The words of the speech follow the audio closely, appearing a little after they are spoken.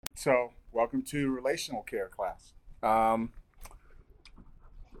So, welcome to relational care class. How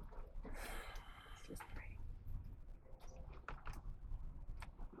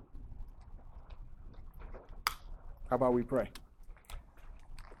about we pray?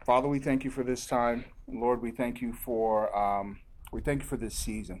 Father, we thank you for this time. Lord, we thank you for this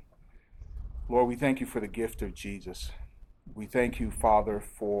season. Lord, we thank you for the gift of Jesus. We thank you, Father,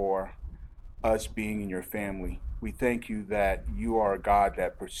 for us being in your family. We thank you that you are a God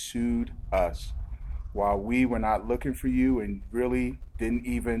that pursued us while we were not looking for you and really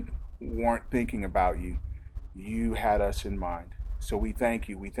weren't thinking about you. You had us in mind. So we thank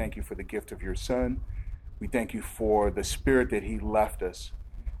you. We thank you for the gift of your Son. We thank you for the Spirit that he left us.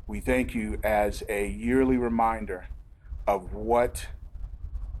 We thank you as a yearly reminder of what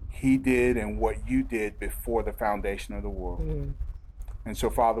he did and what you did before the foundation of the world. And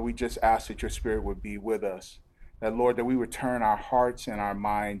so, Father, we just ask that your Spirit would be with us. That, Lord, that we would turn our hearts and our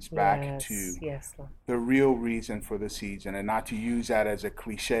minds back to the real reason for the season, and not to use that as a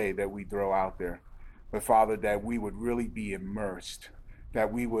cliche that we throw out there. But, Father, that we would really be immersed,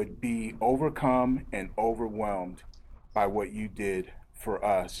 that we would be overcome and overwhelmed by what you did for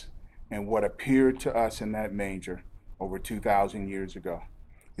us and what appeared to us in that manger over 2,000 years ago.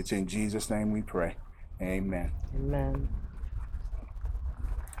 It's in Jesus' name we pray. Amen. Amen.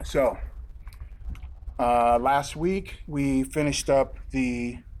 So, last week we finished up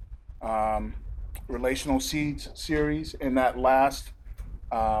the Relational Seeds series, and that last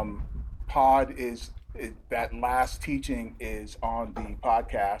that last teaching is on the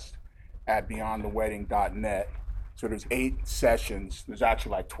podcast at beyondthewedding.net. So there's 8 sessions. There's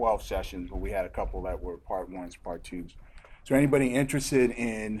actually like 12 sessions, but we had a couple that were part 1s, part 2s. So anybody interested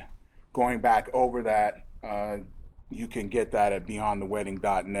in going back over that, you can get that at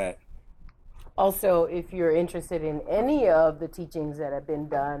beyondthewedding.net. Also, if you're interested in any of the teachings that have been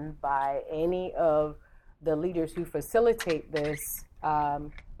done by any of the leaders who facilitate this,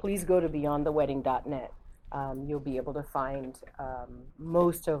 please go to beyondthewedding.net. You'll be able to find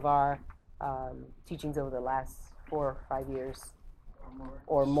most of our teachings over the last 4 or 5 years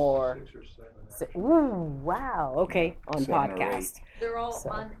or more. 6 or 7. Ooh, wow. Okay, on 7 or 8. podcast. They're all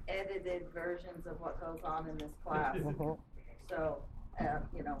unedited versions of what goes on in this class. So,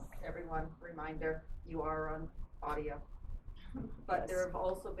 everyone, reminder, you are on audio. But there have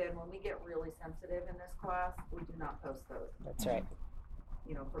also been, when we get really sensitive in this class, we do not post those. That's right.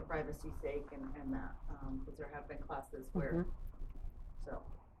 For privacy's sake and that, because there have been classes where, so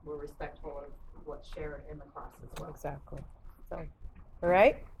we're respectful of what's shared in the class as well. Exactly. So, all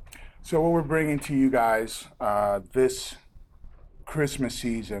right. So what we're bringing to you guys this Christmas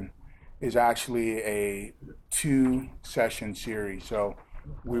season is actually a 2-session series. So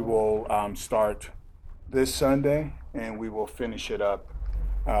we will start this Sunday and we will finish it up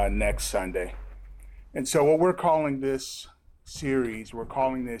next Sunday. And so what we're calling this series, we're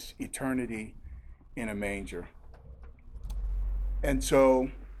calling this Eternity in a Manger. And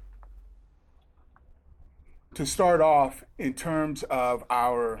so to start off, in terms of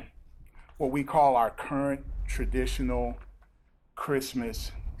what we call our current traditional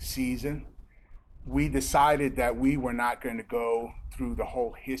Christmas season, we decided that we were not going to go through the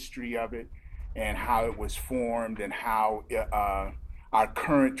whole history of it and how it was formed and how our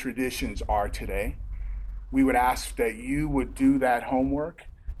current traditions are today. We would ask that you would do that homework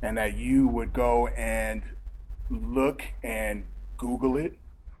and that you would go and look and Google it,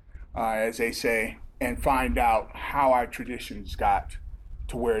 as they say, and find out how our traditions got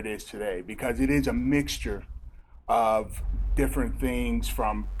to where it is today, because it is a mixture of different things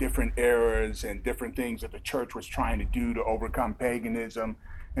from different eras and different things that the church was trying to do to overcome paganism.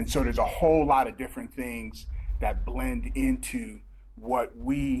 And so there's a whole lot of different things that blend into what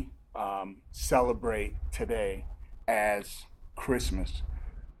we celebrate today as Christmas.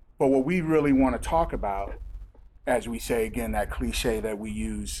 But what we really want to talk about, as we say again, that cliche that we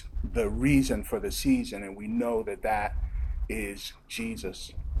use, the reason for the season, and we know that that is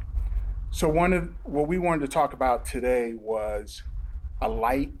Jesus. So what we wanted to talk about today was a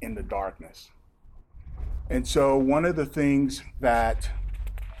light in the darkness. And so one of the things that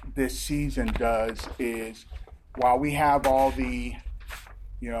this season does is, while we have all the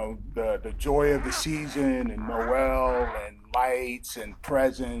joy of the season and Noel and lights and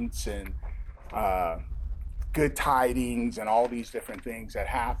presents and good tidings and all these different things that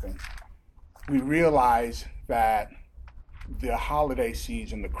happen, we realize that the holiday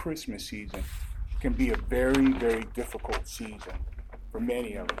season, the Christmas season, can be a very, very difficult season for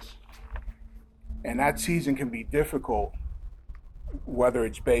many of us. And that season can be difficult, whether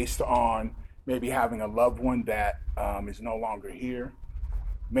it's based on maybe having a loved one that is no longer here,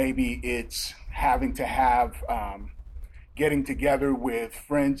 Maybe it's having to have getting together with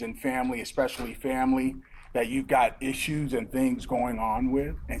friends and family, especially family that you've got issues and things going on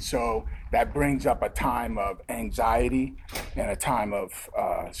with. And so that brings up a time of anxiety and a time of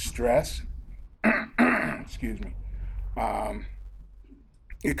stress. Excuse me.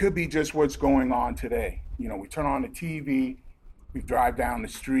 It could be just what's going on today. You know, we turn on the TV, we drive down the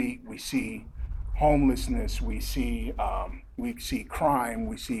street, we see homelessness, we see crime,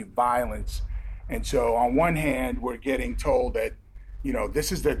 we see violence. And so on one hand, we're getting told that, you know,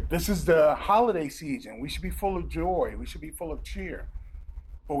 this is the holiday season. We should be full of joy. We should be full of cheer.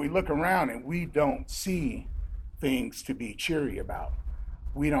 But we look around and we don't see things to be cheery about.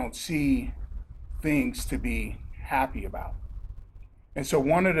 We don't see things to be happy about. And so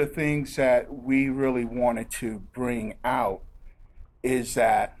one of the things that we really wanted to bring out is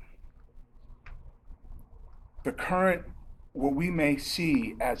that the current, what we may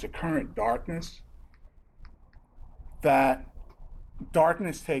see as a current darkness, that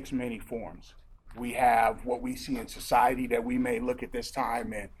darkness takes many forms. We have what we see in society that we may look at this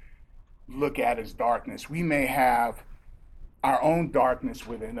time and look at as darkness. We may have our own darkness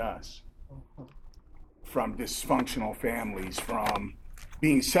within us, from dysfunctional families, from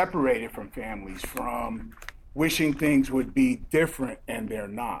being separated from families, from wishing things would be different and they're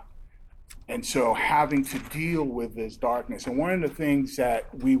not. And so having to deal with this darkness. And one of the things that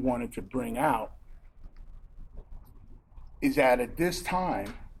we wanted to bring out is that at this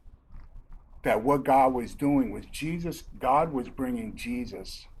time, that what God was doing was God was bringing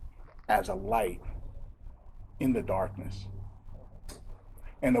Jesus as a light in the darkness.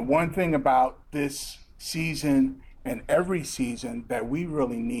 And the one thing about this season and every season that we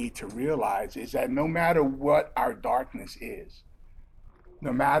really need to realize is that no matter what our darkness is,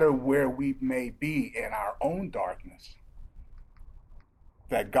 no matter where we may be in our own darkness,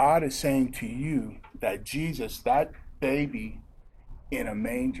 that God is saying to you that Jesus, that baby in a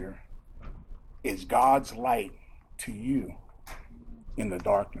manger, is God's light to you in the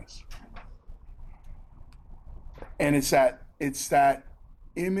darkness. And it's that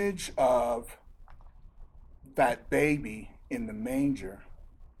image of that baby in the manger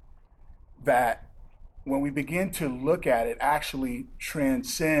that when we begin to look at it actually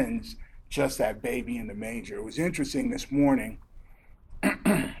transcends just that baby in the manger. It was interesting this morning.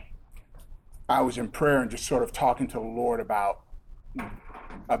 I was in prayer and just sort of talking to the Lord about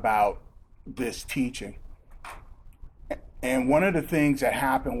this teaching. And one of the things that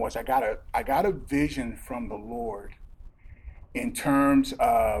happened was I got a vision from the Lord in terms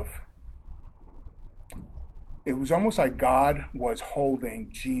of, it was almost like God was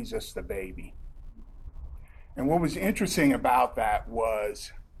holding Jesus the baby. And what was interesting about that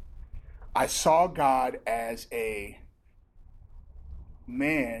was I saw God as a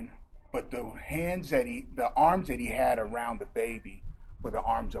man, but the arms that he had around the baby were the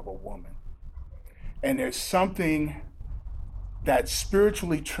arms of a woman. And there's something that's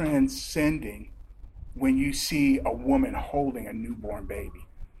spiritually transcending when you see a woman holding a newborn baby.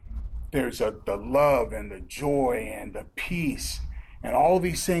 There's the love and the joy and the peace and all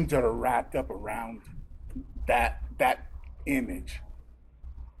these things that are wrapped up around that image.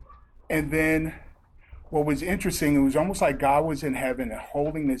 And then what was interesting, it was almost like God was in heaven and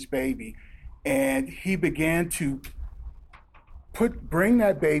holding this baby, and he began to bring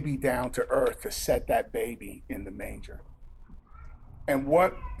that baby down to earth to set that baby in the manger. And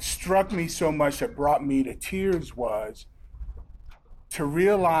what struck me so much that brought me to tears was to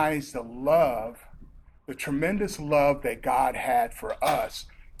realize the love, the tremendous love that God had for us,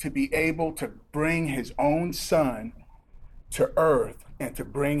 to be able to bring his own son to earth and to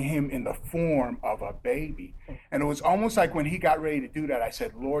bring him in the form of a baby. And it was almost like when he got ready to do that, I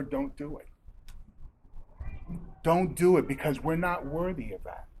said, Lord, don't do it. Don't do it, because we're not worthy of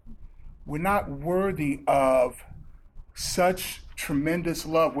that. We're not worthy of such tremendous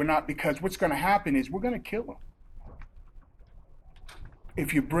love. We're not, because what's going to happen is we're going to kill him.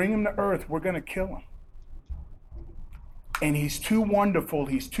 If you bring him to earth, we're going to kill him. And he's too wonderful,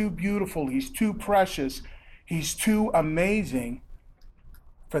 he's too beautiful, he's too precious, he's too amazing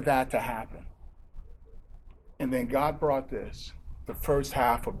for that to happen. And then God brought this, the first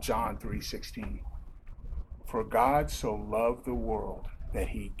half of John 3:16. For God so loved the world that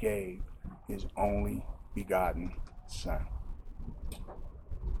he gave his only begotten son.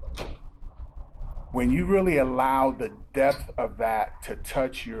 When you really allow the depth of that to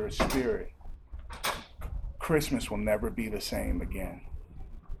touch your spirit, Christmas will never be the same again.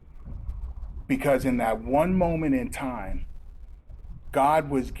 Because in that one moment in time, God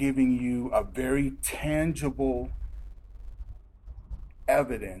was giving you a very tangible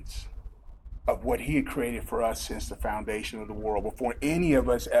evidence of what he had created for us since the foundation of the world, before any of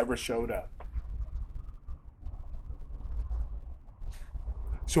us ever showed up.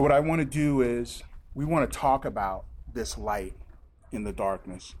 So what I want to do is, we want to talk about this light in the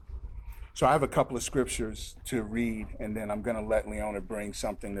darkness. So I have a couple of scriptures to read, and then I'm going to let Leona bring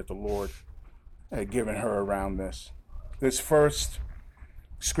something that the Lord had given her around this. This first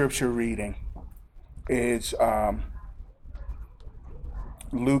scripture reading is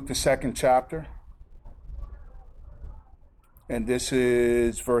Luke, the 2nd chapter, and this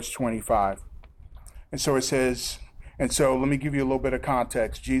is verse 25. And so it says, and so let me give you a little bit of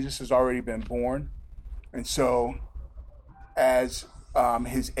context. Jesus has already been born, and so as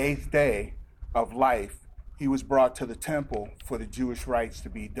his 8th day of life, he was brought to the temple for the Jewish rites to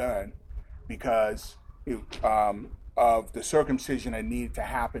be done because of the circumcision that needed to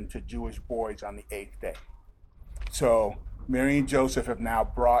happen to Jewish boys on the 8th day. So Mary and Joseph have now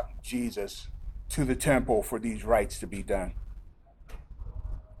brought Jesus to the temple for these rites to be done.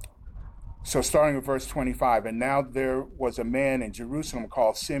 So starting with verse 25, and now there was a man in Jerusalem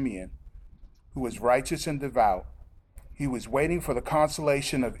called Simeon, who was righteous and devout. He was waiting for the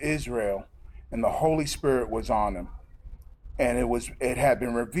consolation of Israel, and the Holy Spirit was on him. And it had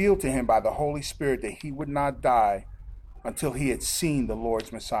been revealed to him by the Holy Spirit that he would not die until he had seen the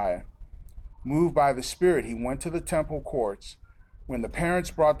Lord's Messiah. Moved by the Spirit, he went to the temple courts. When the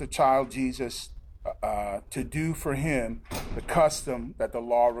parents brought the child Jesus to do for him the custom that the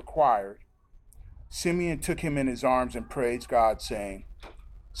law required, Simeon took him in his arms and praised God, saying,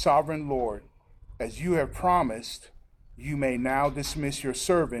 Sovereign Lord, as you have promised, you may now dismiss your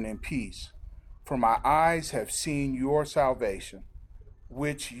servant in peace, for my eyes have seen your salvation,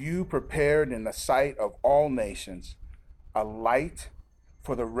 which you prepared in the sight of all nations, a light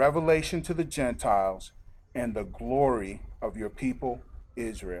for the revelation to the Gentiles and the glory of your people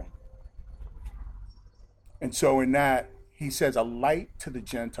Israel. And so in that, he says a light to the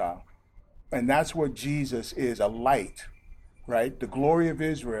Gentile. And that's what Jesus is, a light, right? The glory of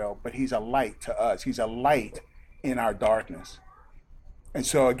Israel, but he's a light to us. He's a light in our darkness. And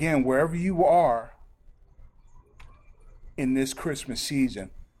so again, wherever you are in this Christmas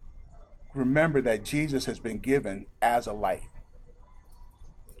season, remember that Jesus has been given as a light.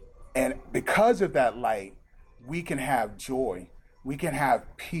 And because of that light, we can have joy. We can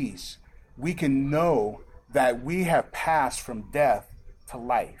have peace. We can know that we have passed from death to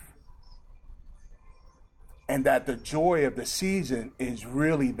life. And that the joy of the season is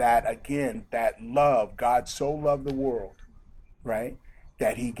really that, again, that love. God so loved the world, right,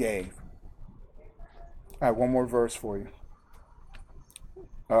 that he gave. I have one more verse for you.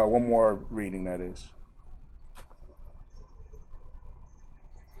 One more reading, that is.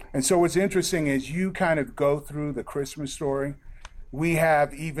 And so what's interesting is you kind of go through the Christmas story. We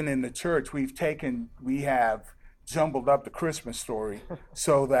have, even in the church, we have jumbled up the Christmas story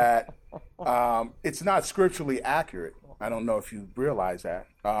so that it's not scripturally accurate. I don't know if you realize that,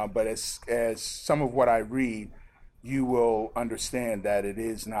 but as some of what I read, you will understand that it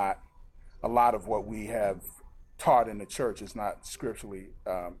is not, a lot of what we have taught in the church is not scripturally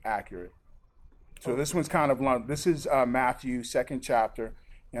accurate. So this one's kind of long. This is Matthew 2nd chapter,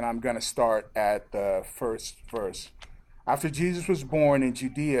 and I'm going to start at the first verse. After Jesus was born in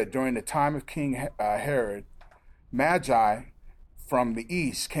Judea during the time of King Herod, Magi from the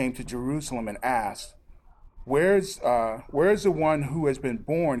east came to Jerusalem and asked, Where is the one who has been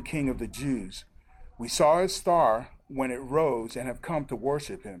born King of the Jews? We saw his star when it rose and have come to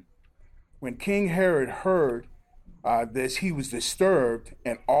worship him. When King Herod heard this, he was disturbed,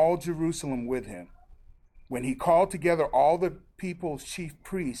 and all Jerusalem with him. When he called together all the people's chief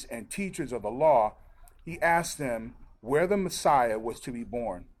priests and teachers of the law, he asked them where the Messiah was to be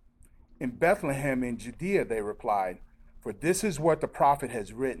born. In Bethlehem in Judea, they replied, for this is what the prophet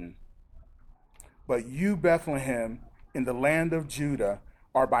has written. But you, Bethlehem, in the land of Judah,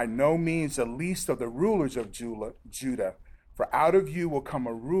 are by no means the least of the rulers of Judah, for out of you will come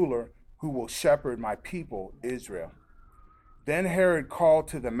a ruler who will shepherd my people, Israel. Then Herod called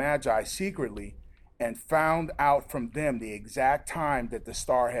to the Magi secretly and found out from them the exact time that the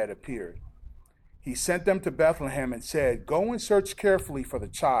star had appeared. He sent them to Bethlehem and said, Go and search carefully for the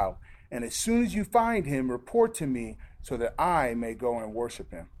child, and as soon as you find him, report to me so that I may go and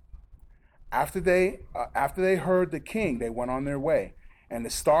worship him. After they heard the king, they went on their way, and the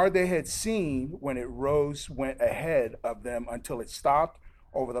star they had seen when it rose went ahead of them until it stopped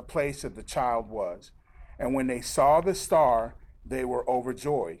over the place that the child was. And when they saw the star, they were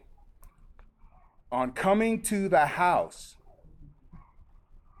overjoyed. On coming to the house,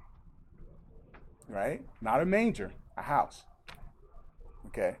 right? Not a manger, a house.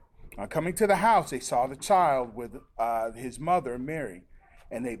 Okay. On coming to the house, they saw the child with his mother, Mary,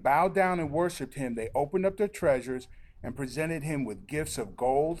 and they bowed down and worshipped him. They opened up their treasures and presented him with gifts of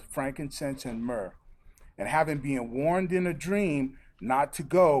gold, frankincense, and myrrh. And having been warned in a dream not to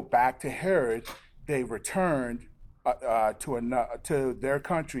go back to Herod, they returned to their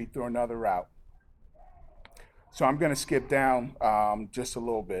country through another route. So I'm going to skip down just a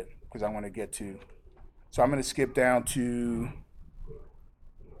little bit because I want to get to. So I'm going to skip down to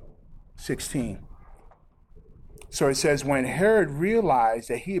 16. So it says, when Herod realized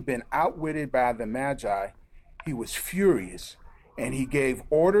that he had been outwitted by the Magi, he was furious, and he gave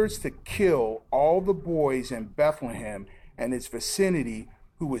orders to kill all the boys in Bethlehem and its vicinity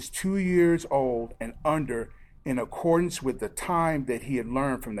who was 2 years old and under, in accordance with the time that he had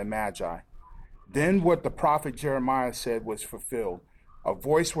learned from the Magi. Then what the prophet Jeremiah said was fulfilled. A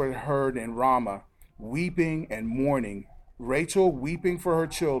voice was heard in Ramah, weeping and mourning, Rachel weeping for her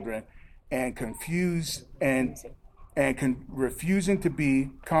children and confused and refusing to be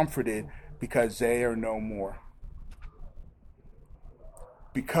comforted because they are no more.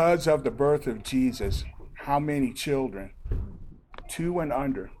 Because of the birth of Jesus, how many children? 2 and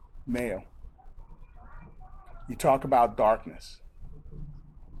under, male. You talk about darkness.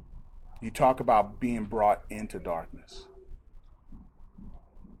 You talk about being brought into darkness.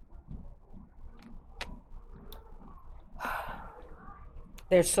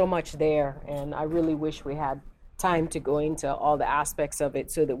 There's so much there, and I really wish we had time to go into all the aspects of it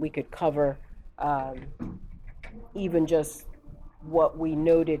so that we could cover even just what we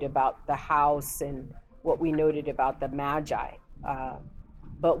noted about the house and what we noted about the Magi.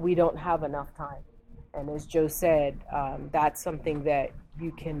 But we don't have enough time. And as Joe said, that's something that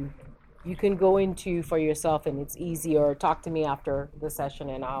you can go into for yourself, and it's easy, or talk to me after the session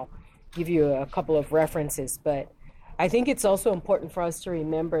and I'll give you a couple of references. But I think it's also important for us to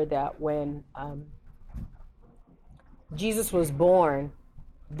remember that when Jesus was born,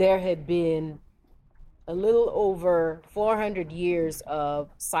 there had been a little over 400 years of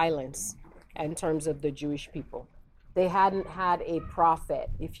silence in terms of the Jewish people. They hadn't had a prophet,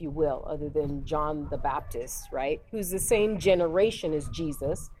 if you will, other than John the Baptist, right? Who's the same generation as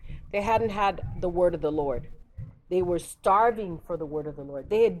Jesus. They hadn't had the word of the Lord. They were starving for the word of the Lord.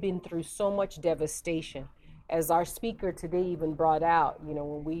 They had been through so much devastation. As our speaker today even brought out,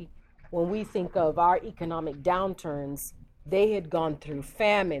 when we think of our economic downturns, they had gone through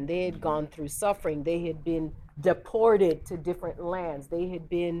famine. They had gone through suffering. They had been deported to different lands. They had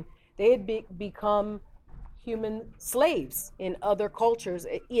become human slaves in other cultures,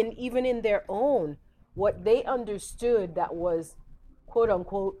 even in their own. What they understood that was, quote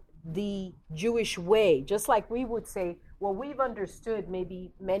unquote, the Jewish way. Just like we would say, well, we've understood,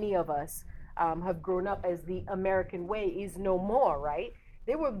 maybe many of us have grown up as the American way is no more, right?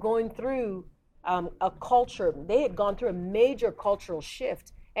 They were going through a culture. They had gone through a major cultural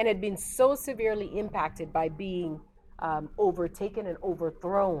shift and had been so severely impacted by being overtaken and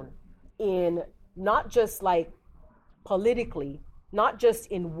overthrown in not just like politically, not just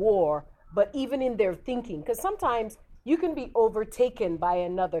in war, but even in their thinking. Because sometimes you can be overtaken by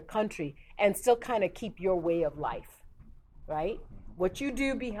another country and still kind of keep your way of life, right? What you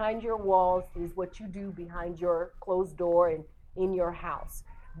do behind your walls is what you do behind your closed door and in your house.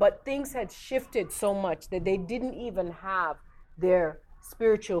 But things had shifted so much that they didn't even have their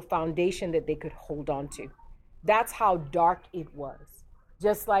spiritual foundation that they could hold on to. That's how dark it was.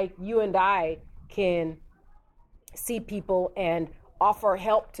 Just like you and I can see people and offer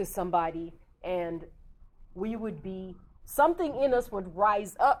help to somebody, and something in us would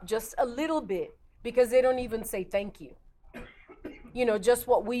rise up just a little bit because they don't even say thank you. Just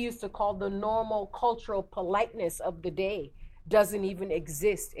what we used to call the normal cultural politeness of the day doesn't even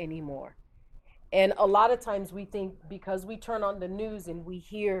exist anymore. And a lot of times we think because we turn on the news and we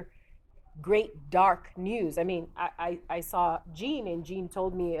hear great dark news. I mean, I saw Gene, and Gene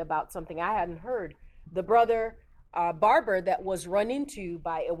told me about something I hadn't heard. The brother barber that was run into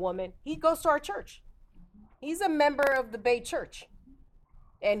by a woman, he goes to our church. He's a member of the Bay Church.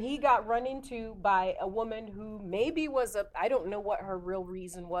 And he got run into by a woman who maybe I don't know what her real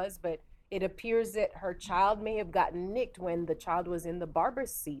reason was, but it appears that her child may have gotten nicked when the child was in the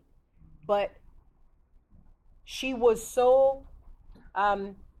barber's seat. But she was so,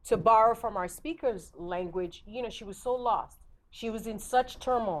 to borrow from our speaker's language, she was so lost. She was in such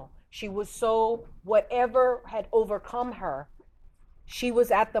turmoil. She was so, whatever had overcome her, she was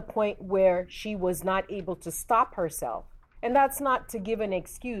at the point where she was not able to stop herself. And that's not to give an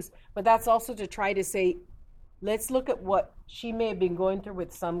excuse, but that's also to try to say, let's look at what she may have been going through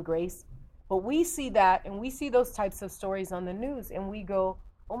with some grace, But we see that, and we see those types of stories on the news, and we go,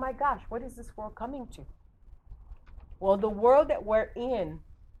 oh my gosh, what is this world coming to? Well, the world that we're in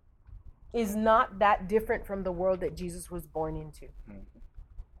is not that different from the world that Jesus was born into,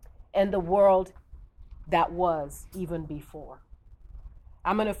 and the world that was even before.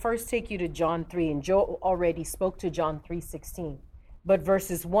 I'm going to first take you to John 3, and Joe already spoke to John 3:16. But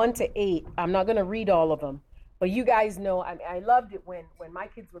verses 1 to 8, I'm not going to read all of them. But you guys know, I loved it when my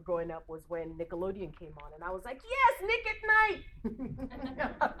kids were growing up, was when Nickelodeon came on. And I was like, yes, Nick at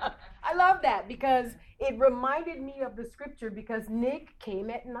Night. I love that because it reminded me of the scripture, because Nick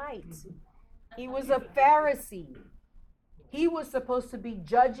came at night. He was a Pharisee. He was supposed to be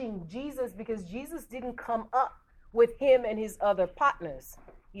judging Jesus because Jesus didn't come up with him and his other partners.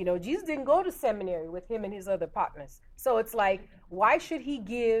 You know, Jesus didn't go to seminary with him and his other partners. So it's like, why should he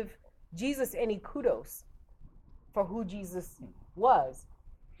give Jesus any kudos for who Jesus was?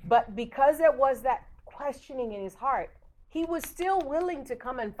 But because there was that questioning in his heart, he was still willing to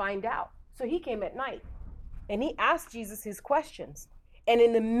come and find out. So he came at night and he asked Jesus his questions. And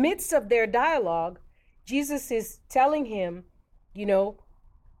in the midst of their dialogue, Jesus is telling him, you know,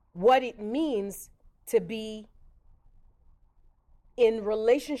 what it means to be in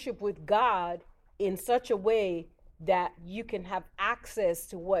relationship with God in such a way that you can have access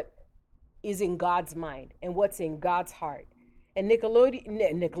to what is in God's mind and what's in God's heart. And Nickelodeon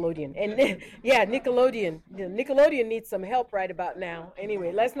needs some help right about now.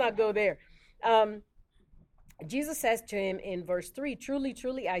 Anyway, let's not go there. Jesus says to him in verse 3, truly,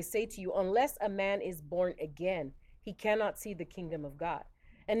 truly, I say to you, unless a man is born again, he cannot see the kingdom of God.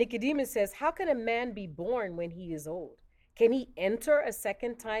 And Nicodemus says, how can a man be born when he is old? Can he enter a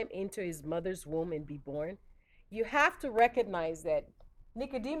second time into his mother's womb and be born? You have to recognize that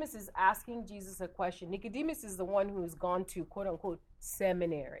Nicodemus is asking Jesus a question. Nicodemus is the one who has gone to, quote unquote,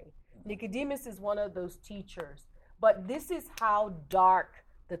 seminary. Nicodemus is one of those teachers. But this is how dark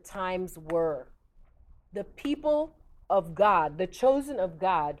the times were. The people of God, the chosen of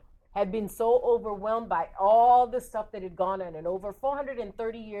God, had been so overwhelmed by all the stuff that had gone on, and over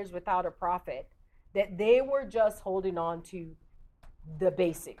 430 years without a prophet, that they were just holding on to the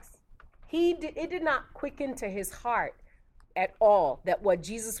basics. It did not quicken to his heart at all that what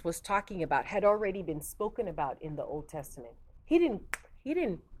Jesus was talking about had already been spoken about in the Old Testament. He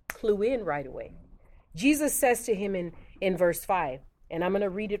didn't clue in right away. Jesus says to him in verse 5, and I'm going to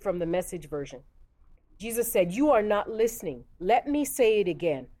read it from the Message version. Jesus said, you are not listening. Let me say it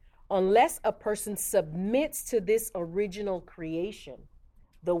again. Unless a person submits to this original creation,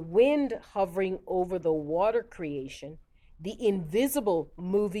 the wind hovering over the water creation, the invisible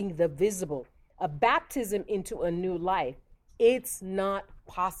moving the visible, a baptism into a new life, it's not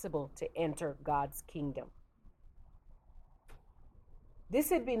possible to enter God's kingdom. This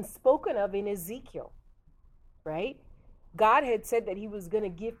had been spoken of in Ezekiel, right? God had said that he was going to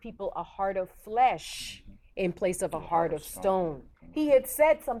give people a heart of flesh in place of a heart of stone. He had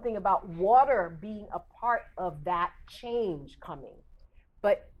said something about water being a part of that change coming.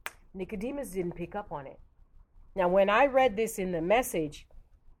 But Nicodemus didn't pick up on it. Now, when I read this in the Message,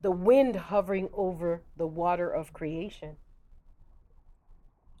 the wind hovering over the water of creation,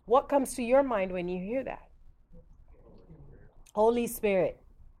 what comes to your mind when you hear that? Holy Spirit.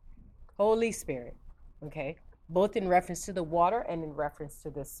 Holy Spirit. Okay? Both in reference to the water and in reference to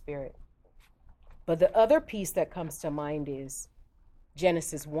the Spirit. But the other piece that comes to mind is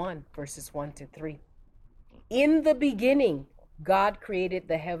Genesis 1, verses 1 to 3. In the beginning, God created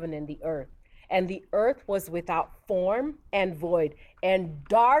the heaven and the earth. And the earth was without form and void, and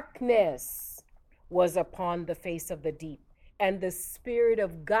darkness was upon the face of the deep. And the Spirit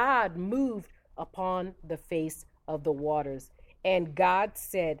of God moved upon the face of the waters. And God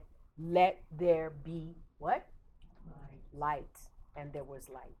said, let there be what? Light. And there was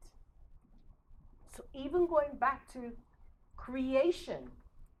light. So even going back to creation,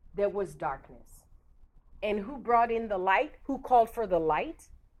 there was darkness. And who brought in the light? Who called for the light?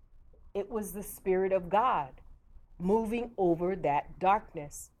 It was the Spirit of God moving over that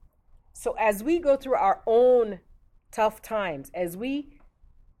darkness. So as we go through our own tough times, as we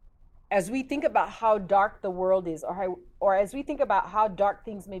think about how dark the world is, or as we think about how dark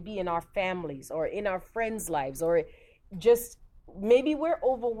things may be in our families or in our friends' lives, or just maybe we're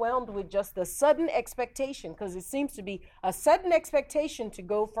overwhelmed with just the sudden expectation, because it seems to be a sudden expectation to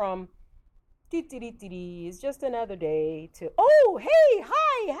go from it's just another day to, oh, hey,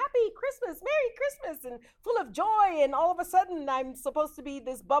 hi, happy Christmas, Merry Christmas, and full of joy, and all of a sudden I'm supposed to be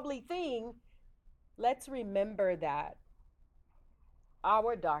this bubbly thing. Let's remember that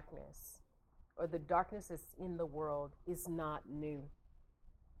our darkness, or the darkness that's in the world, is not new.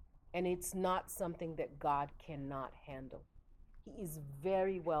 And it's not something that God cannot handle. He is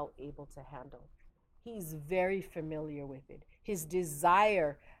very well able to handle. He is very familiar with it. His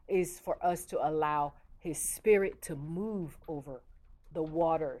desire is for us to allow his spirit to move over the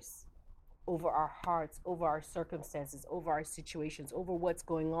waters, over our hearts, over our circumstances, over our situations, over what's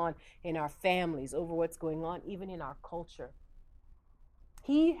going on in our families, over what's going on even in our culture.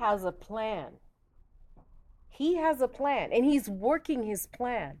 He has a plan. He has a plan, and he's working his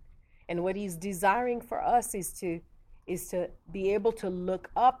plan. And what he's desiring for us is to be able to look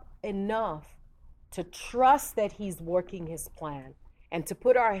up enough to trust that he's working his plan, and to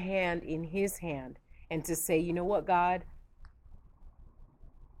put our hand in his hand and to say, you know what, God,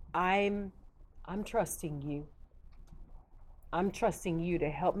 I'm trusting you. I'm trusting you to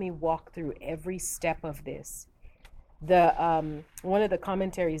help me walk through every step of this. One of the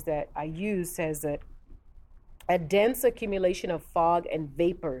commentaries that I use says that a dense accumulation of fog and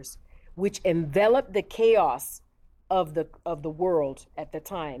vapors which enveloped the chaos of the world at the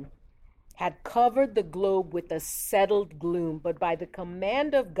time had covered the globe with a settled gloom, but by the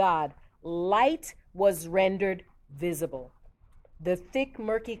command of God, light was rendered visible. The thick,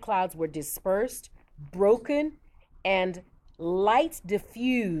 murky clouds were dispersed, broken, and light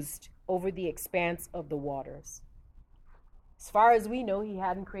diffused over the expanse of the waters. As far as we know, he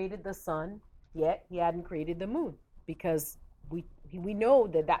hadn't created the sun yet. He hadn't created the moon, because we know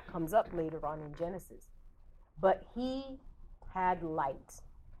that comes up later on in Genesis. But he had light,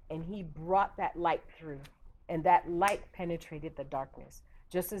 and he brought that light through, and that light penetrated the darkness.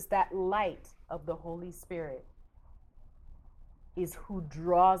 Just as that light of the Holy Spirit is who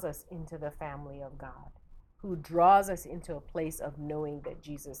draws us into the family of God, who draws us into a place of knowing that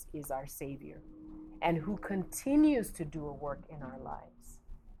Jesus is our Savior, and who continues to do a work in our lives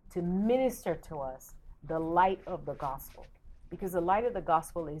to minister to us the light of the gospel. Because the light of the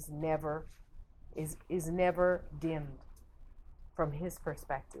gospel is never dimmed from his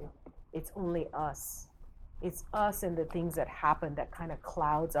perspective. It's only us. It's us and the things that happen that kind of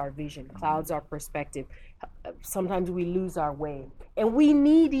clouds our vision, clouds our perspective. Sometimes we lose our way. And we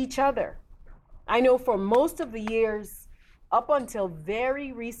need each other. I know for most of the years, up until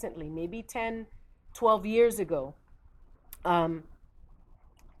very recently, maybe 10, 12 years ago, I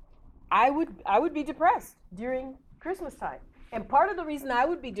would be depressed during Christmas time. And part of the reason I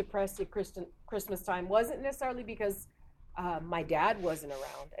would be depressed at Christmas time wasn't necessarily because my dad wasn't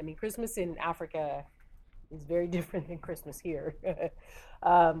around. I mean, Christmas in Africa is very different than Christmas here.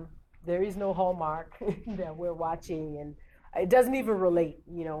 There is no Hallmark that we're watching, and it doesn't even relate,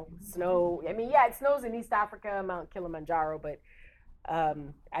 snow. I mean, yeah, it snows in East Africa, Mount Kilimanjaro, but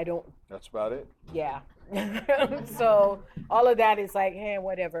I don't. That's about it. Yeah. So all of that is like, hey,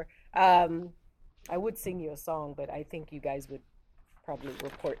 whatever. I would sing you a song, but I think you guys would probably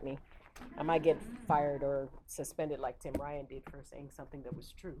report me. I might get fired or suspended like Tim Ryan did for saying something that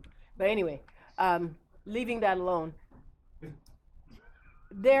was true. But anyway, leaving that alone,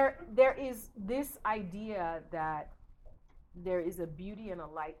 there is this idea that there is a beauty and a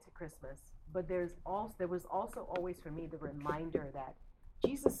light to Christmas, but there was also always for me the reminder that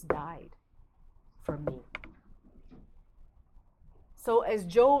Jesus died for me. So as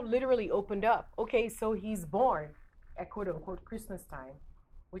Joe literally opened up, okay, so he's born at quote unquote Christmas time,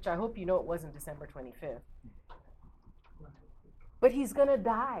 which I hope you know it wasn't December 25th. But he's gonna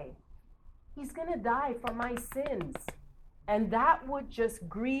die. He's gonna die for my sins. And that would just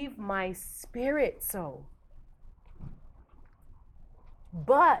grieve my spirit so.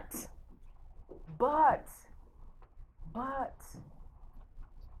 But,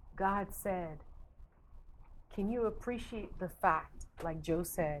 God said, can you appreciate the fact, like Joe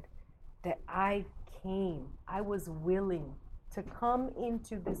said, that I was willing to come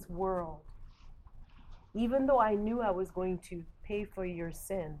into this world, even though I knew I was going to pay for your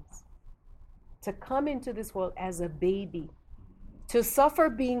sins, to come into this world as a baby, to suffer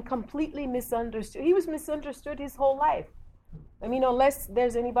being completely misunderstood. He was misunderstood his whole life. I mean, unless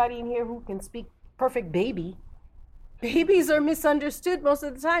there's anybody in here who can speak perfect baby, babies are misunderstood most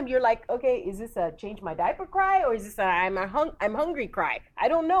of the time. You're like, okay, is this a change my diaper cry, or is this a I'm hungry cry? I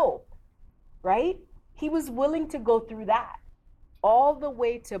don't know, right? He was willing to go through that all the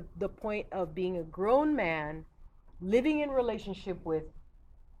way to the point of being a grown man, living in relationship with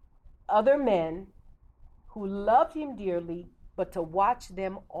other men who loved him dearly, but to watch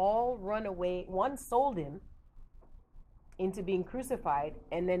them all run away. One sold him into being crucified,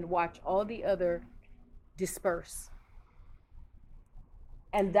 and then watch all the other disperse.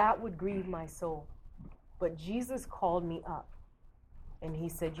 And that would grieve my soul. But Jesus called me up, and he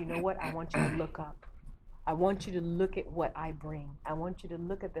said, you know what? I want you to look up. I want you to look at what I bring. I want you to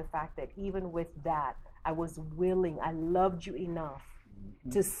look at the fact that even with that, I was willing, I loved you enough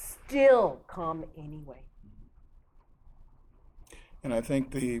to still come anyway. And I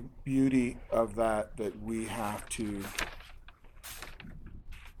think the beauty of that we have to,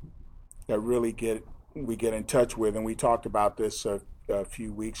 that really we get in touch with, and we talked about this a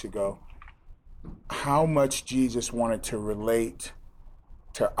few weeks ago, how much Jesus wanted to relate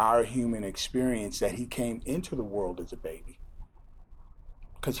to our human experience, that he came into the world as a baby.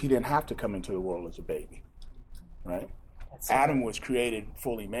 Because he didn't have to come into the world as a baby, right? Adam was created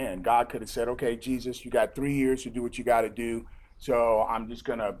fully man. God could have said, okay, Jesus, you got 3 years to do what you got to do. So I'm just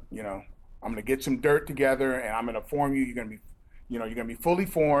going to, I'm going to get some dirt together and I'm going to form you. You're going to be, you're going to be fully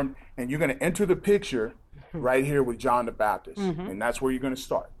formed and you're going to enter the picture right here with John the Baptist. And that's where you're going to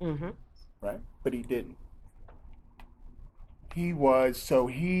start, right? But he didn't. He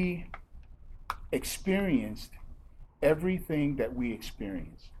experienced everything that we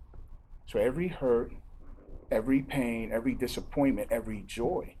experience. So every hurt, every pain, every disappointment, every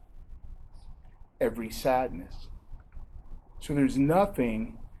joy, every sadness. So there's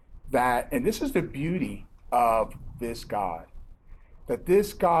nothing that, and this is the beauty of this God, that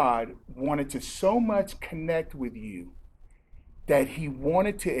this God wanted to so much connect with you that he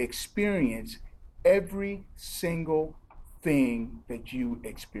wanted to experience every single thing that you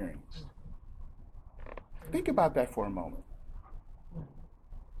experience. Think about that for a moment.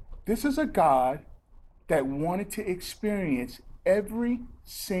 This is a God that wanted to experience every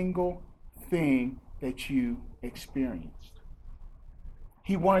single thing that you experienced.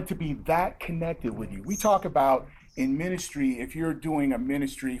 He wanted to be that connected with you. We talk about in ministry, if you're doing a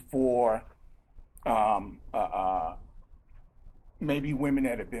ministry for maybe women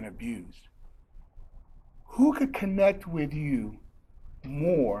that have been abused, who could connect with you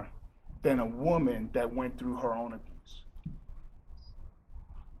more than a woman that went through her own abuse?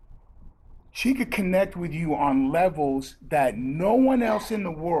 She could connect with you on levels that no one else in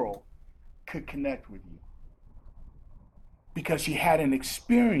the world could connect with you, because she had an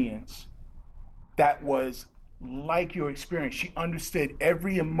experience that was like your experience. She understood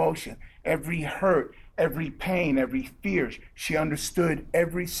every emotion, every hurt, every pain, every fear. She understood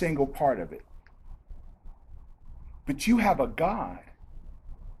every single part of it. But you have a God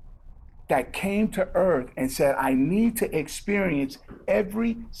that came to earth and said, I need to experience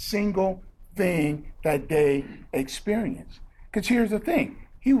every single thing that they experience. Because here's the thing,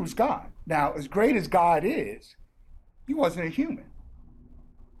 he was God. Now, as great as God is, he wasn't a human.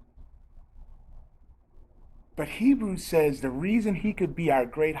 But Hebrews says the reason he could be our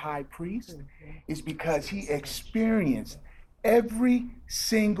great high priest is because he experienced every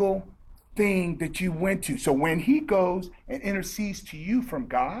single thing that you went to. So when he goes and intercedes to you from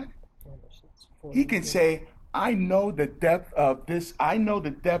God, he can say, I know the depth of this. I know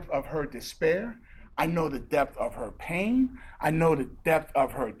the depth of her despair. I know the depth of her pain. I know the depth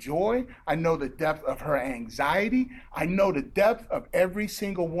of her joy. I know the depth of her anxiety. I know the depth of every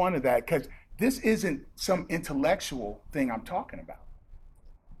single one of that, because this isn't some intellectual thing I'm talking about.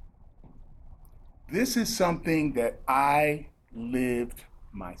 This is something that I lived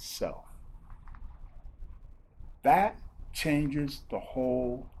myself. That changes the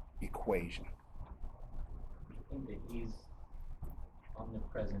whole equation. I think that he's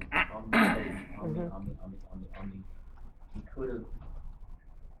omnipresent, he could have,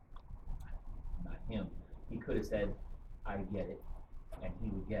 not him, he could have said, I get it, and he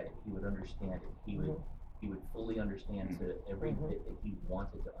would get it, he would understand it, he would fully understand to every bit that he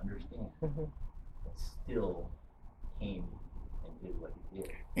wanted to understand, but still came and did what he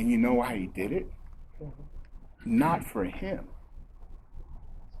did. And you know why he did it? Not for him,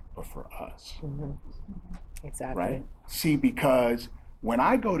 but for us. Exactly. Right? See, because when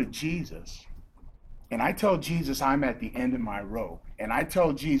I go to Jesus and I tell Jesus I'm at the end of my rope, and I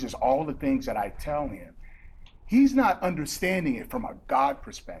tell Jesus all the things that I tell him, he's not understanding it from a God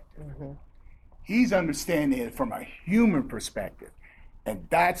perspective. He's understanding it from a human perspective. And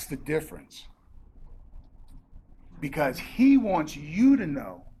that's the difference. Because he wants you to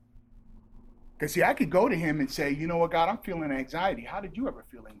know. Because see, I could go to him and say, you know what, God, I'm feeling anxiety. How did you ever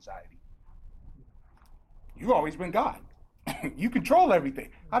feel anxiety? You've always been God. You control everything.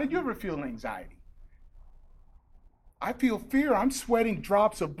 How did you ever feel anxiety? I feel fear. I'm sweating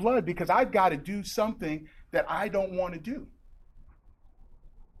drops of blood because I've got to do something that I don't want to do.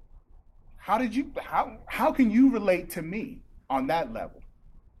 How can you relate to me on that level?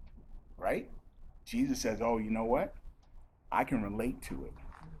 Right? Jesus says, oh, you know what? I can relate to it.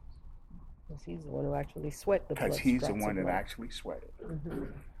 Because he's the one who actually sweat the blood. Because he's the one that actually sweated.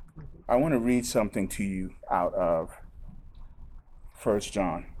 I want to read something to you out of 1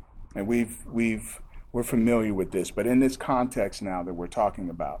 John. And we're familiar with this, but in this context now that we're talking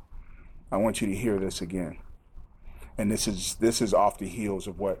about, I want you to hear this again. And this is off the heels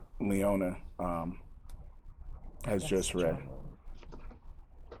of what Leona has just read.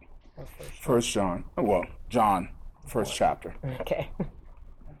 1 John, John, first chapter. Okay.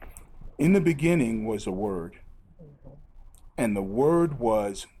 In the beginning was the Word, and the Word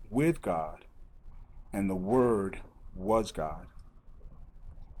was with God, and the Word was God.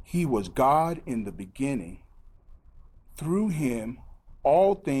 He was God in the beginning. Through him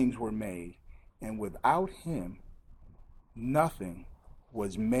all things were made, and without him nothing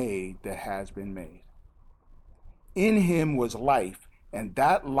was made that has been made. In him was life, and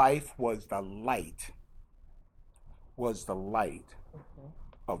that life was the light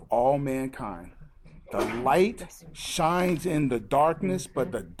of all mankind. The light shines in the darkness,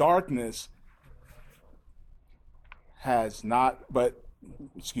 but the darkness has not, the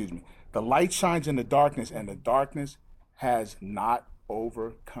light shines in the darkness, and the darkness has not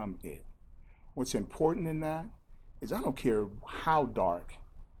overcome it. What's important in that is I don't care how dark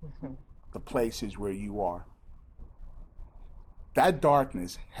the place is where you are. That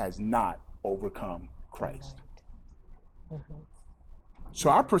darkness has not overcome Christ. So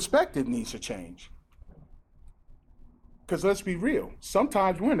our perspective needs to change. Because let's be real.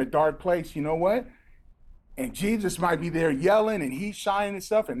 Sometimes we're in a dark place, you know what? And Jesus might be there yelling and he's shining and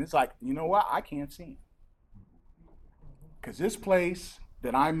stuff. And it's like, you know what? I can't see him. Because this place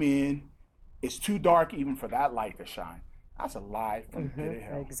that I'm in is too dark even for that light to shine. That's a lie from the pit of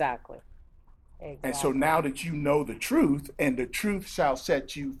hell. Exactly. And so now that you know the truth and the truth shall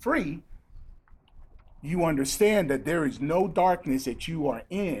set you free, you understand that there is no darkness that you are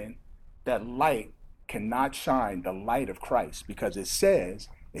in that light cannot shine, the light of Christ, because it says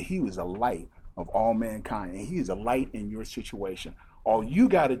that he was a light of all mankind, and he is a light in your situation. All you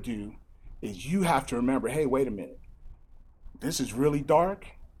got to do is you have to remember, hey, wait a minute. This is really dark,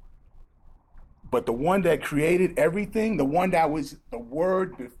 but the one that created everything, the one that was the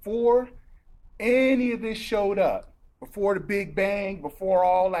Word before any of this showed up, before the Big Bang, before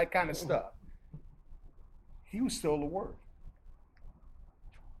all that kind of stuff, he was still the Word.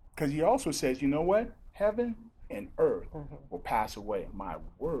 Because he also says, you know what? Heaven and earth will pass away. My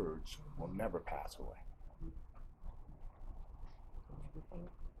words will never pass away.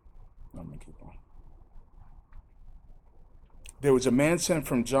 I'm going to keep on. There was a man sent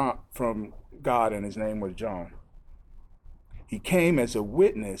from God, and his name was John. He came as a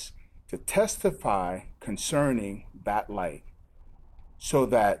witness to testify concerning that light, so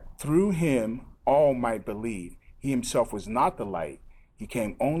that through him all might believe. He himself was not the light. He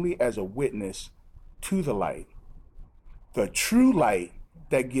came only as a witness to the light. The true light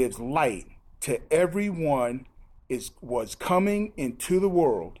that gives light to everyone was coming into the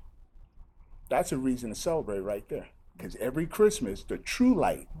world. That's a reason to celebrate right there. Because every Christmas, the true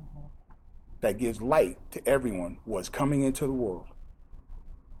light that gives light to everyone was coming into the world.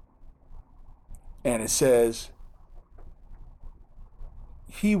 And it says,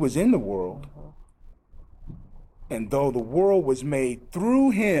 he was in the world, and though the world was made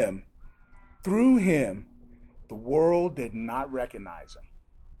through him, the world did not recognize him.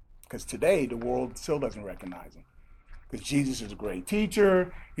 Because today, the world still doesn't recognize him. Because Jesus is a great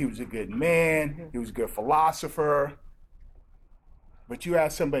teacher, he was a good man, he was a good philosopher. But you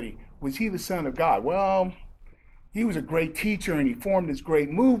ask somebody, was he the Son of God? Well, he was a great teacher and he formed this great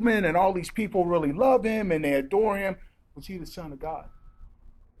movement and all these people really love him and they adore him. Was he the Son of God?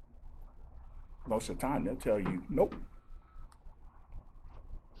 Most of the time they'll tell you, nope.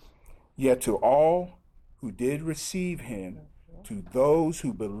 Yet to all who did receive him, to those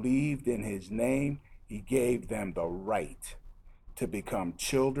who believed in his name, he gave them the right to become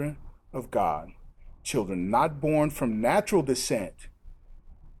children of God. Children not born from natural descent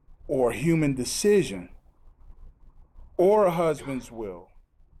or human decision or a husband's will,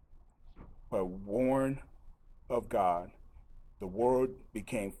 but born of God. The Word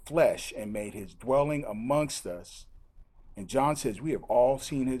became flesh and made his dwelling amongst us. And John says, we have all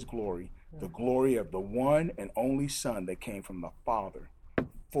seen his glory, the glory of the one and only Son that came from the Father,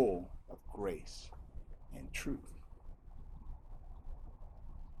 full of grace and truth.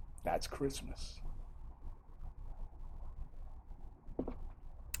 That's Christmas.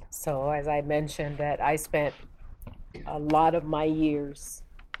 So as I mentioned that I spent a lot of my years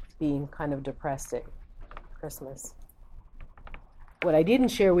being kind of depressed at Christmas. What I didn't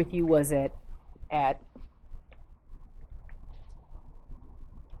share with you was at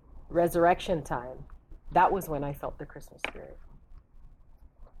resurrection time, that was when I felt the Christmas spirit.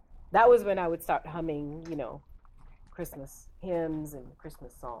 That was when I would start humming, Christmas hymns and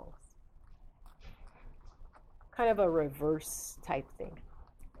Christmas songs. Kind of a reverse type thing.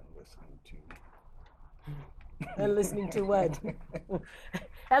 And listening to what?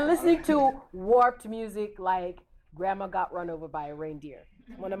 And listening to warped music like Grandma Got Run Over by a Reindeer.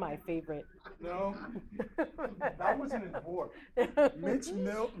 One of my favorite. No, that wasn't as warped.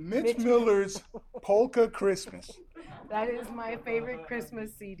 Mitch Miller's Polka Christmas. That is my favorite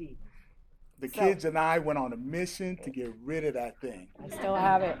Christmas CD. The kids and I went on a mission to get rid of that thing. I still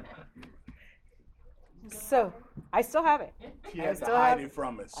have it. So, I still have it. She had to hide it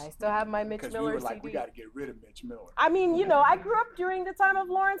from us. I still have my Mitch Miller we were like, CD. we got to get rid of Mitch Miller. I mean, I grew up during the time of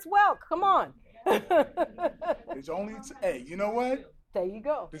Lawrence Welk. Come on. There's only, hey, you know what? There you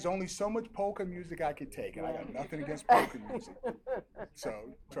go. There's only so much polka music I can take, and I got nothing against polka music. So,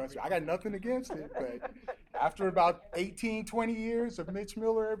 trust me, I got nothing against it, but after about 18, 20 years of Mitch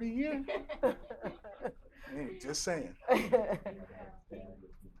Miller every year, hey, just saying.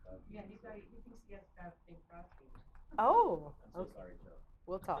 Oh, I'm so sorry, Joe.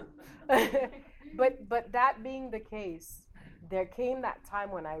 We'll talk. But that being the case, there came that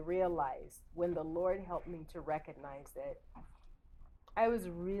time when I realized, when the Lord helped me to recognize that I was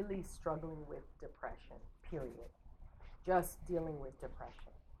really struggling with depression, period. Just dealing with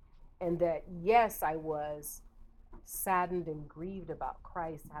depression. And that, yes, I was saddened and grieved about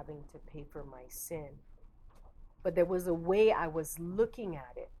Christ having to pay for my sin. But there was a way I was looking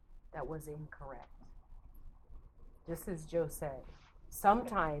at it that was incorrect. Just as Joe said,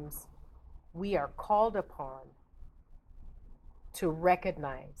 sometimes we are called upon to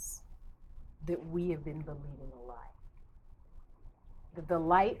recognize that we have been believing a lie. That the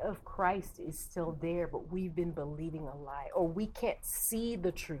light of Christ is still there, but we've been believing a lie, or we can't see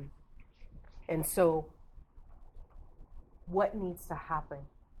the truth. And so, what needs to happen?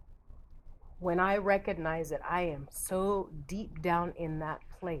 When I recognize that I am so deep down in that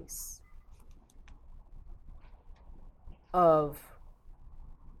place of,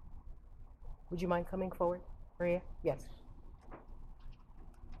 would you mind coming forward, Maria? Yes.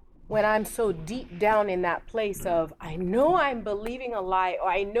 When I'm so deep down in that place of, I know I'm believing a lie, or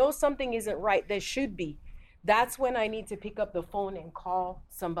I know something isn't right, there should be, that's when I need to pick up the phone and call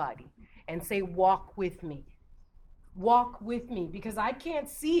somebody and say, walk with me. Walk with me, because I can't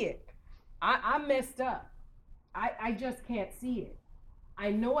see it. I'm messed up. I just can't see it.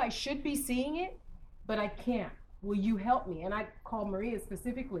 I know I should be seeing it, but I can't. Will you help me? And I call Maria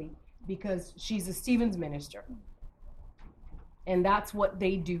specifically because she's a Stevens minister. And that's what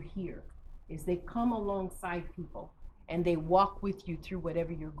they do here, is they come alongside people and they walk with you through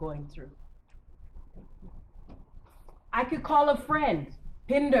whatever you're going through. I could call a friend,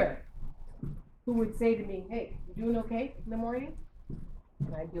 Pinder, who would say to me, hey, you doing okay in the morning?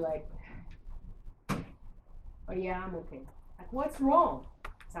 And I'd be like, oh yeah, I'm okay. Like, what's wrong?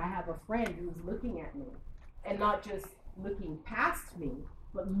 So I have a friend who's looking at me, and not just looking past me,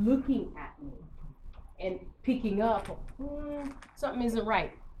 but looking at me and picking up, something isn't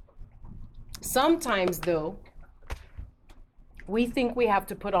right. Sometimes, though, we think we have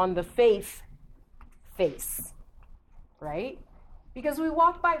to put on the faith face, right? Because we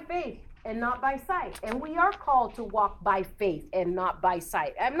walk by faith and not by sight. And we are called to walk by faith and not by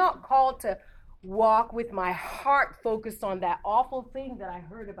sight. I'm not called to walk with my heart focused on that awful thing that I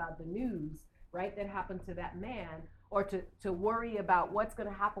heard about the news, right, that happened to that man, or to worry about what's going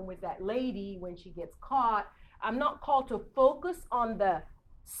to happen with that lady when she gets caught. I'm not called to focus on the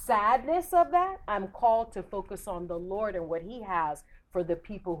sadness of that. I'm called to focus on the Lord and what he has for the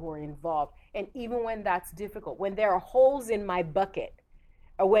people who are involved. And even when that's difficult, when there are holes in my bucket,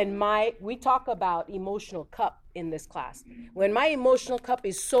 or when we talk about emotional cup in this class, when my emotional cup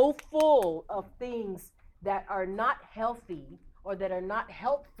is so full of things that are not healthy or that are not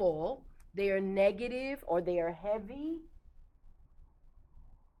helpful, they are negative or they are heavy,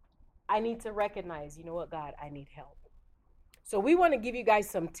 I need to recognize, you know what, God, I need help. So we want to give you guys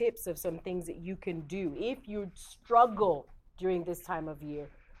some tips of some things that you can do if you struggle during this time of year.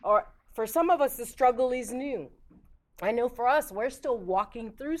 Or for some of us, the struggle is new. I know for us, we're still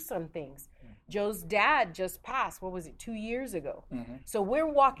walking through some things. Joe's dad just passed, 2 years ago? Mm-hmm. So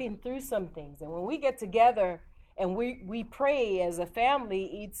we're walking through some things. And when we get together and we pray as a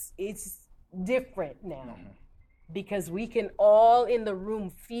family, it's different now. Mm-hmm. Because we can all in the room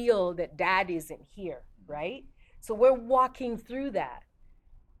feel that dad isn't here, right? So we're walking through that.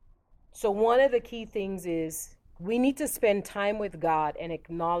 So one of the key things is we need to spend time with God and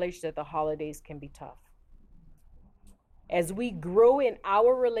acknowledge that the holidays can be tough. As we grow in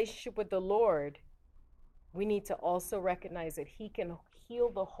our relationship with the Lord, we need to also recognize that he can heal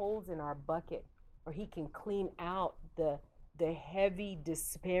the holes in our bucket, or he can clean out the heavy,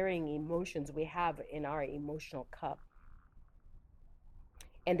 despairing emotions we have in our emotional cup.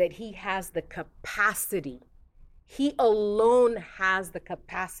 And that he has the capacity. He alone has the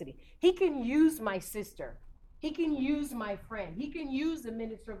capacity. He can use my sister. He can use my friend. He can use the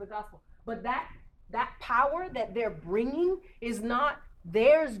minister of the gospel. But that power that they're bringing is not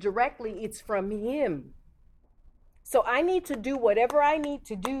theirs directly. It's from him. So I need to do whatever I need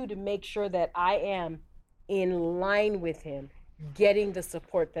to do to make sure that I am in line with him, getting the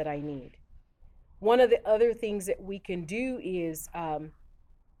support that I need. One of the other things that we can do is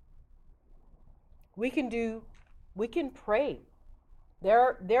we can pray.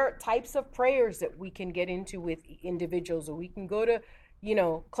 There are types of prayers that we can get into with individuals, or we can go to,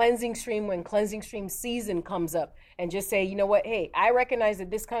 Cleansing Stream when Cleansing Stream season comes up and just say, you know what, hey, I recognize that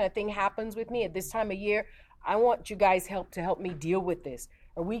this kind of thing happens with me at this time of year. I want you guys to help me deal with this.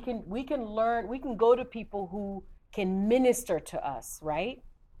 Or we can learn, we can go to people who can minister to us, right?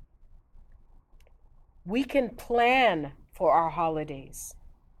 We can plan for our holidays.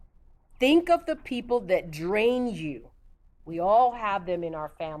 Think of the people that drain you. We all have them in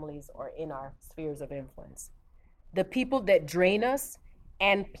our families or in our spheres of influence. The people that drain us,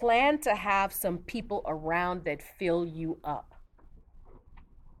 and plan to have some people around that fill you up.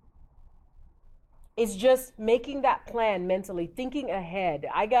 It's just making that plan mentally, thinking ahead.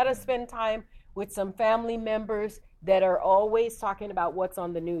 I got to spend time with some family members that are always talking about what's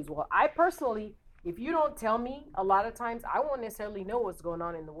on the news. Well, I personally, if you don't tell me, a lot of times I won't necessarily know what's going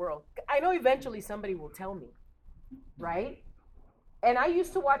on in the world. I know eventually somebody will tell me, right? And I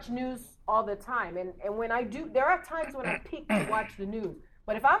used to watch news all the time. And when I do, there are times when I pick to watch the news.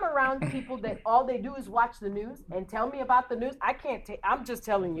 But if I'm around people that all they do is watch the news and tell me about the news, I can't take, I'm just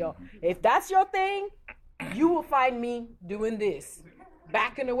telling y'all, if that's your thing, you will find me doing this,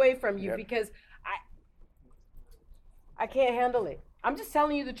 backing away from you, because I can't handle it. I'm just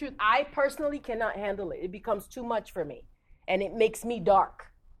telling you the truth. I personally cannot handle it. It becomes too much for me, and it makes me dark.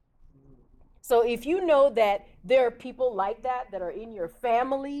 So if you know that there are people like that are in your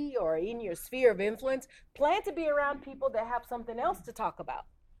family or in your sphere of influence, plan to be around people that have something else to talk about.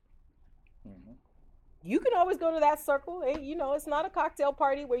 Mm-hmm. You can always go to that circle. Hey, it's not a cocktail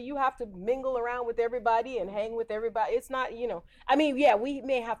party where you have to mingle around with everybody and hang with everybody. It's not, we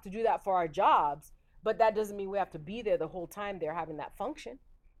may have to do that for our jobs, but that doesn't mean we have to be there the whole time they're having that function,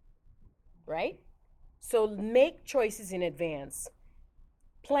 right? So make choices in advance.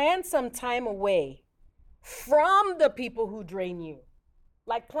 Plan some time away from the people who drain you.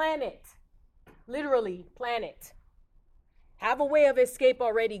 Like plan it. Literally plan it. Have a way of escape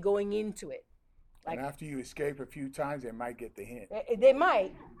already going into it. And after you escape a few times, they might get the hint. They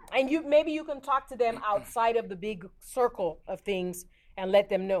might. And maybe you can talk to them outside of the big circle of things and let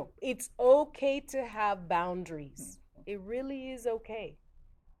them know. It's okay to have boundaries. It really is okay.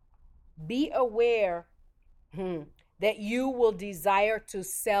 Be aware that you will desire to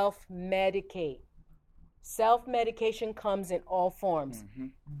self-medicate. Self-medication comes in all forms. Mm-hmm.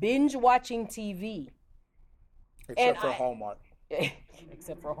 Binge watching TV. Except for Hallmark.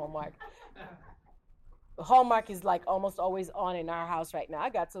 Except for Hallmark. Hallmark is like almost always on in our house right now.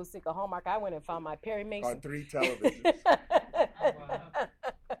 I got so sick of Hallmark, I went and found my Perry Mason. On 3 televisions.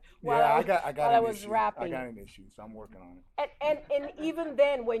 I got an issue. I got an issue, so I'm working on it. And even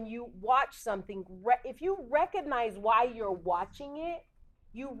then, when you watch something, if you recognize why you're watching it,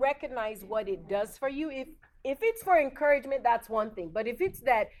 you recognize what it does for you. If it's for encouragement, that's one thing. But if it's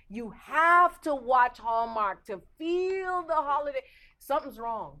that you have to watch Hallmark to feel the holiday, something's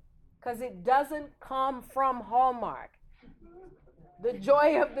wrong. Because it doesn't come from Hallmark. The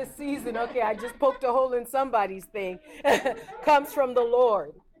joy of the season, okay, I just poked a hole in somebody's thing, comes from the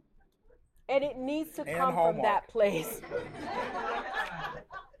Lord. And it needs to come from that place.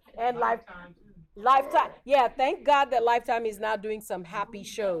 And Lifetime. Yeah, thank God that Lifetime is now doing some happy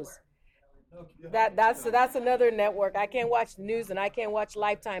shows. That's another network. I can't watch the news and I can't watch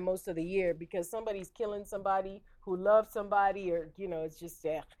Lifetime most of the year because somebody's killing somebody who loves somebody, or it's just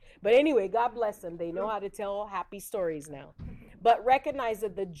But anyway, God bless them. They know how to tell happy stories now. But recognize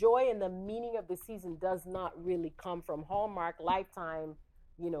that the joy and the meaning of the season does not really come from Hallmark, Lifetime,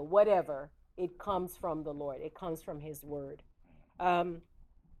 whatever. It comes from the Lord. It comes from His Word.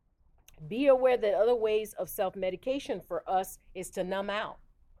 Be aware that other ways of self-medication for us is to numb out.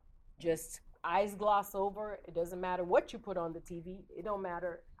 Just eyes gloss over. It doesn't matter what you put on the TV. It don't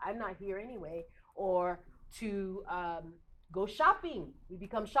matter. I'm not here anyway. Or to go shopping. We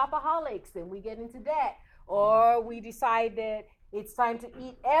become shopaholics and we get into debt. Or we decide that, It's time to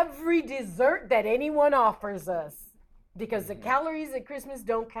eat every dessert that anyone offers us because the calories at Christmas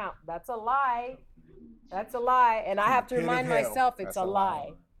don't count. That's a lie. That's a lie. And I have to remind myself it's a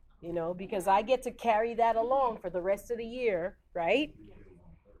lie, you know, because I get to carry that along for the rest of the year, right?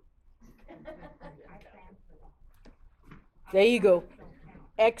 There you go.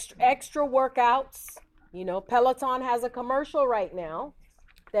 Extra workouts. You know, Peloton has a commercial right now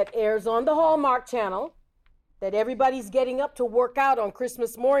that airs on the Hallmark Channel that everybody's getting up to work out on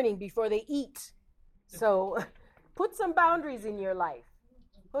Christmas morning before they eat. So put some boundaries in your life.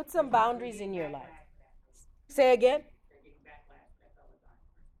 Put some boundaries in your life. Say again.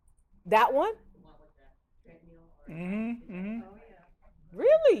 That one?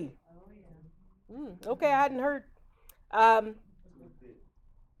 Really? Okay, I hadn't heard. I think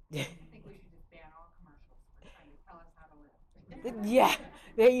we should just ban all commercials for trying to tell us how to live. Yeah,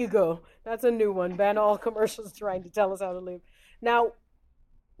 there you go. That's a new one. Ban all commercials trying to tell us how to live. Now,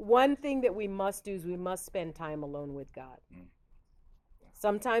 one thing that we must do is we must spend time alone with God.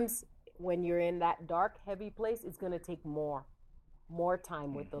 Sometimes when you're in that dark, heavy place, it's going to take more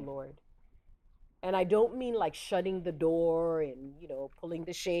time with the Lord. And I don't mean like shutting the door and, you know, pulling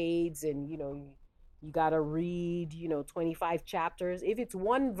the shades and, you know, you got to read, 25 chapters. If it's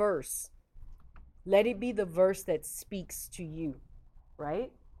one verse, let it be the verse that speaks to you,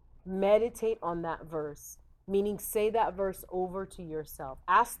 right? Meditate on that verse, meaning say that verse over to yourself.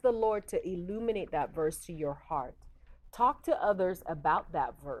 Ask the Lord to illuminate that verse to your heart. Talk to others about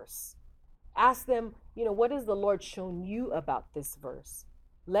that verse. Ask them, what has the Lord shown you about this verse?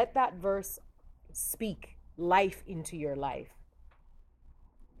 Let that verse speak life into your life.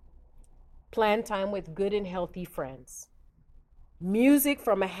 Plan time with good and healthy friends. Music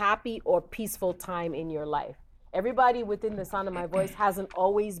from a happy or peaceful time in your life. Everybody within the sound of my voice hasn't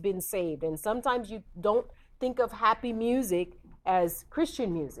always been saved. And sometimes you don't think of happy music as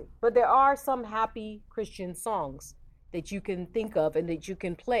Christian music. But there are some happy Christian songs that you can think of and that you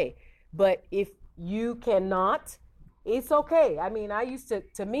can play. But if you cannot, it's okay. I mean,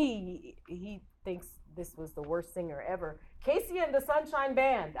 to me, he thinks this was the worst singer ever. Casey and the Sunshine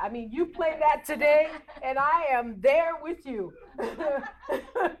Band. I mean, you play that today, and I am there with you.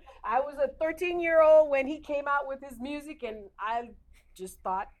 I was a 13-year-old when he came out with his music, and I just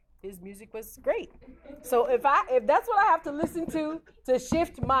thought his music was great. So if that's what I have to listen to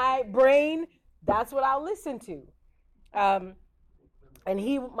shift my brain, that's what I'll listen to. And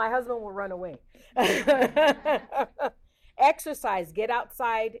my husband will run away. Exercise, get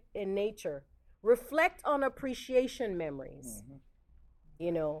outside in nature. Reflect on appreciation memories.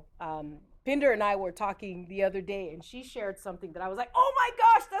 Pinder and I were talking the other day, and she shared something that I was like, oh my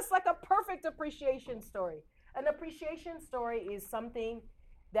gosh, that's like a perfect appreciation story. An appreciation story is something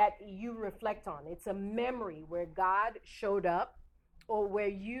that you reflect on. It's a memory where God showed up, or where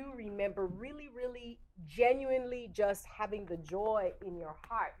you remember really, really genuinely just having the joy in your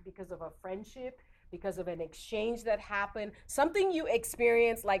heart because of a friendship, because of an exchange that happened, something you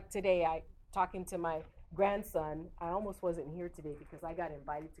experienced. Like today, talking to my grandson. I almost wasn't here today because I got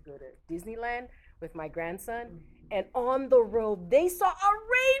invited to go to Disneyland with my grandson. And on the road, they saw a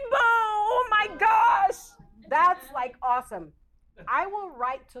rainbow. Oh my gosh. That's like awesome. I will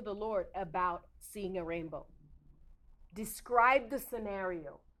write to the Lord about seeing a rainbow. Describe the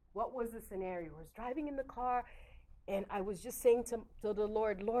scenario. What was the scenario? I was driving in the car, and I was just saying to the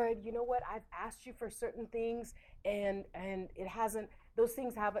Lord, you know what? I've asked you for certain things, and those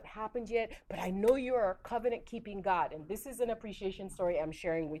things haven't happened yet, but I know you are a covenant-keeping God. And this is an appreciation story I'm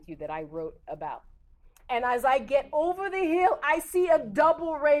sharing with you that I wrote about. And as I get over the hill, I see a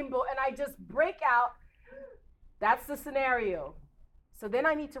double rainbow, and I just break out. That's the scenario. So then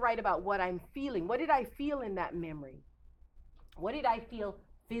I need to write about what I'm feeling. What did I feel in that memory? What did I feel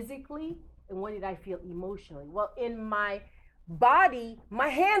physically, and what did I feel emotionally? Well, in my body, my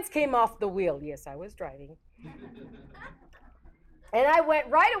hands came off the wheel. Yes, I was driving. And I went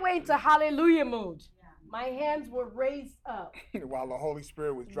right away into hallelujah mood. My hands were raised up. While the Holy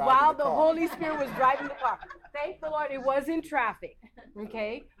Spirit was driving the car. While the Holy Spirit was driving the car. Thank the Lord it was in traffic.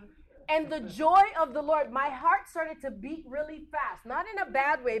 Okay? And the joy of the Lord, my heart started to beat really fast. Not in a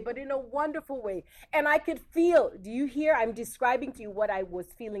bad way, but in a wonderful way. And I could feel, do you hear? I'm describing to you what I was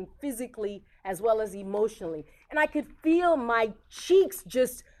feeling physically as well as emotionally. And I could feel my cheeks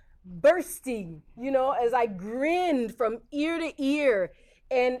just bursting, as I grinned from ear to ear.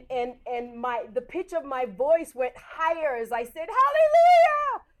 And the pitch of my voice went higher as I said,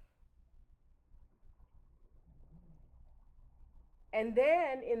 hallelujah! And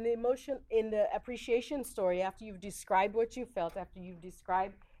then in the appreciation story, after you've described what you felt, after you've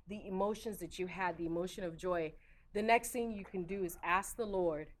described the emotions that you had, the emotion of joy, the next thing you can do is ask the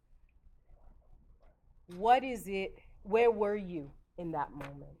Lord, what is it, where were you in that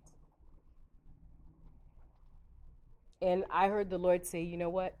moment? And I heard the Lord say, you know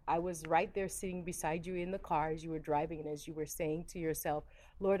what? I was right there sitting beside you in the car as you were driving and as you were saying to yourself,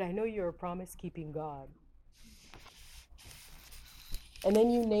 Lord, I know you're a promise-keeping God. And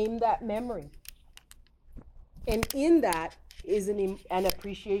then you name that memory. And in that is an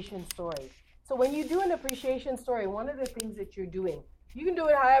appreciation story. So when you do an appreciation story, one of the things that you're doing, you can do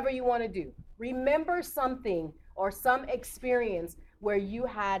it however you want to do. Remember something or some experience where you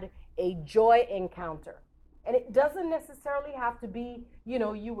had a joy encounter. And it doesn't necessarily have to be,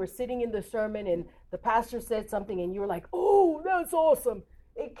 you were sitting in the sermon and the pastor said something and you were like, oh, that's awesome.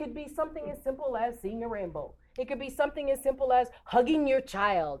 It could be something as simple as seeing a rainbow. It could be something as simple as hugging your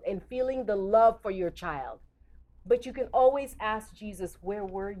child and feeling the love for your child. But you can always ask Jesus, where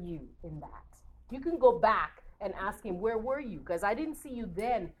were you in that? You can go back and ask him, where were you? Because I didn't see you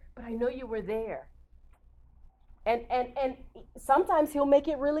then, but I know you were there. And sometimes he'll make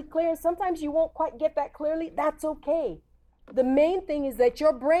it really clear. Sometimes you won't quite get that clearly. That's okay. The main thing is that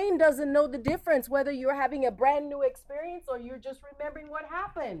your brain doesn't know the difference, whether you're having a brand new experience or you're just remembering what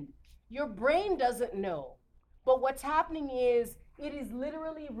happened. Your brain doesn't know. But what's happening is it is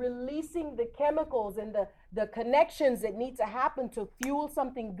literally releasing the chemicals and the connections that need to happen to fuel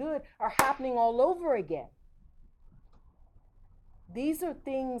something good are happening all over again. These are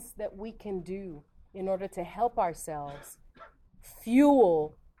things that we can do in order to help ourselves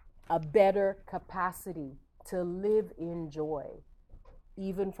fuel a better capacity to live in joy,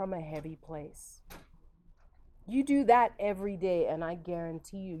 even from a heavy place. You do that every day, and I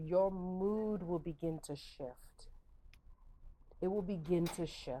guarantee you, your mood will begin to shift. It will begin to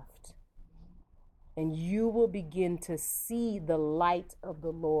shift. And you will begin to see the light of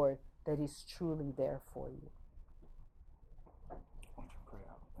the Lord that is truly there for you.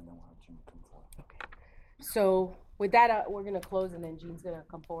 Okay. So with that, we're going to close, and then Jean's going to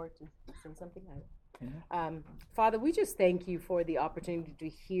come forward to say something. Father, we just thank you for the opportunity to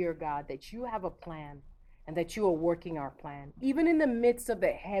hear, God, that you have a plan and that you are working our plan. Even in the midst of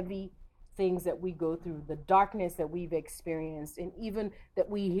the heavy things that we go through, the darkness that we've experienced, and even that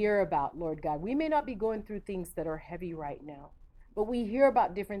we hear about, Lord God. We may not be going through things that are heavy right now, but we hear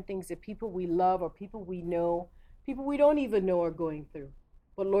about different things that people we love or people we know, people we don't even know are going through.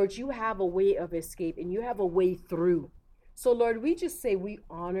 But Lord, you have a way of escape and you have a way through. So Lord, we just say we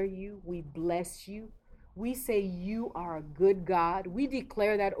honor you, we bless you. We say you are a good God. We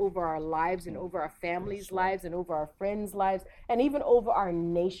declare that over our lives and over our families' lives and over our friends' lives and even over our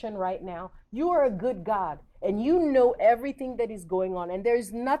nation right now. You are a good God and you know everything that is going on, and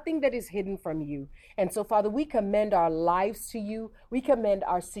there's nothing that is hidden from you. And so, Father, we commend our lives to you. We commend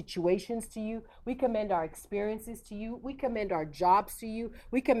our situations to you. We commend our experiences to you. We commend our jobs to you.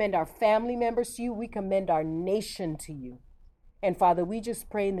 We commend our family members to you. We commend our nation to you. And Father, we just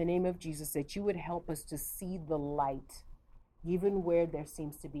pray in the name of Jesus that you would help us to see the light, even where there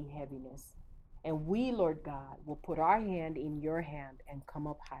seems to be heaviness. And we, Lord God, will put our hand in your hand and come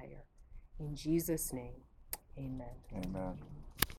up higher. In Jesus' name, amen. Amen.